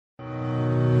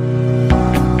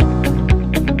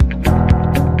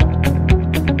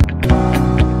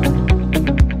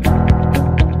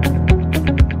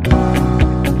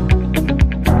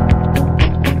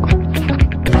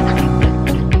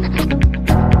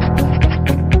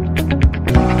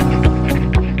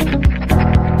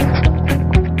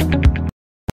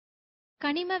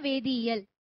வேதியியல்.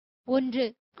 1.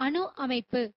 அணு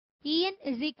அமைப்பு. En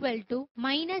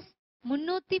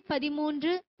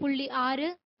 -313.6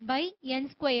 by n².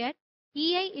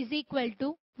 Ei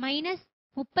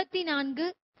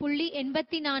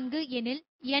 -34.84 எனில்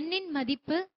n இன்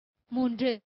மதிப்பு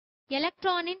 3.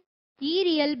 எலக்ட்ரானின்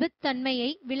ஈரியல்புத்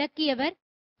தன்மையை விளக்கியவர்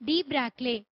டி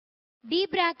பிராக்லே. டி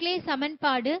பிராக்லே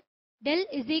சமன்பாடு del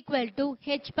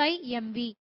H/mv.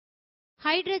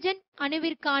 ஹைட்ரஜன்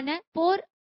அணுவிற்கான போர்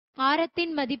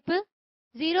ஆரத்தின் மதிப்பு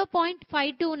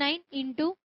 0.529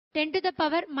 ×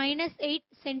 10⁻⁸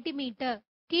 சென்டிமீட்டர்.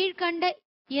 கீழ்கண்ட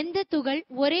எந்த துகள்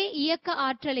ஒரே இயக்க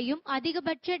ஆற்றலையும்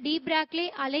அதிகபட்ச டி பிராக்லே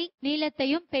அலை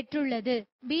நீளத்தையும் பெற்றுள்ளது?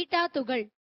 பீட்டா துகள்.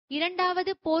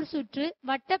 இரண்டாவது போர் சுற்று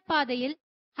வட்டப்பாதையில்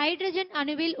ஹைட்ரஜன்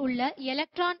அணுவில் உள்ள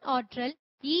எலக்ட்ரான் ஆற்றல்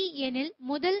E எனில்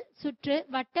முதல் சுற்று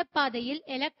வட்டப்பாதையில்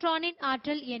எலக்ட்ரானின்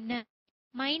ஆற்றல் என்ன?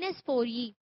 -4e.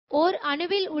 ஓர்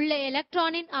அணுவில் உள்ள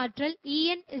எலக்ட்ரானின் ஆற்றல்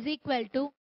En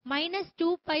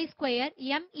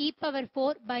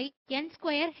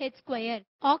 -2π²me⁴n²h².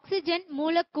 ஆக்சிஜன்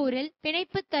மூலக்கூறில்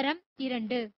பிணைப்பு தரம்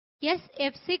 2.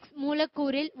 sf6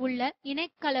 மூலக்கூறில் உள்ள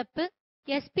இணைக்கலப்பு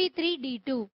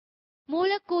sp3d2.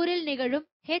 மூலக்கூறில் நிகழும்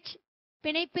H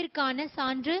பிணைப்பிற்கான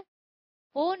சான்று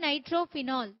O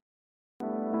நைட்ரோபினால்.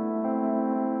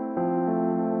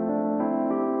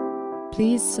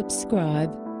 Please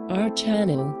subscribe our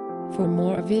channel for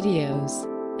more videos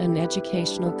and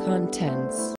educational contents.